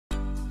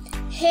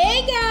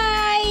Hey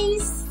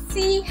guys,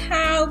 see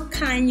how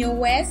Kanye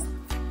West,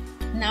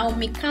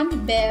 Naomi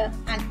Campbell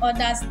and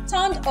others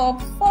turned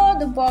up for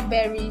the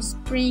Burberry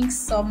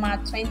Spring-Summer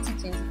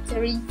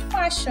 2023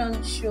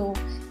 fashion show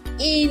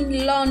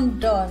in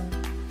London.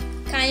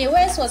 Kanye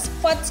West was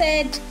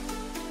spotted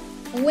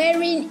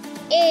wearing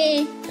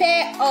a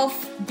pair of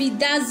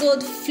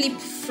bedazzled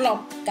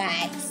flip-flop,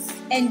 guys.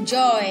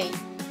 Enjoy!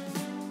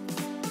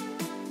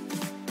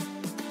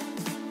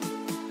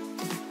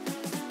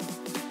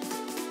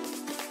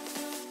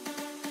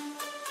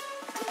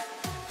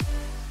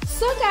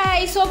 So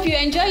guys, hope you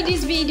enjoyed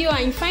this video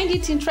and you find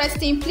it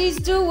interesting. Please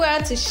do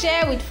well to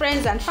share with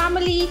friends and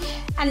family,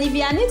 and if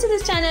you are new to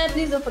this channel,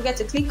 please don't forget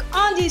to click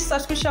on the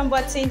subscription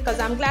button because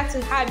I'm glad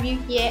to have you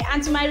here.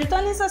 And to my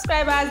returning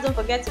subscribers, don't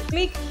forget to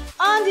click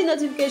on the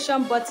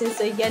notification button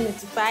so you get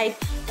notified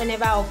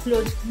whenever I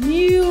upload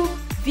new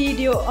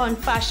video on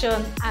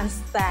fashion and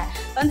style.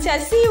 Until I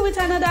see you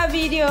with another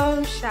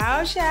video,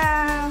 ciao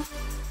ciao.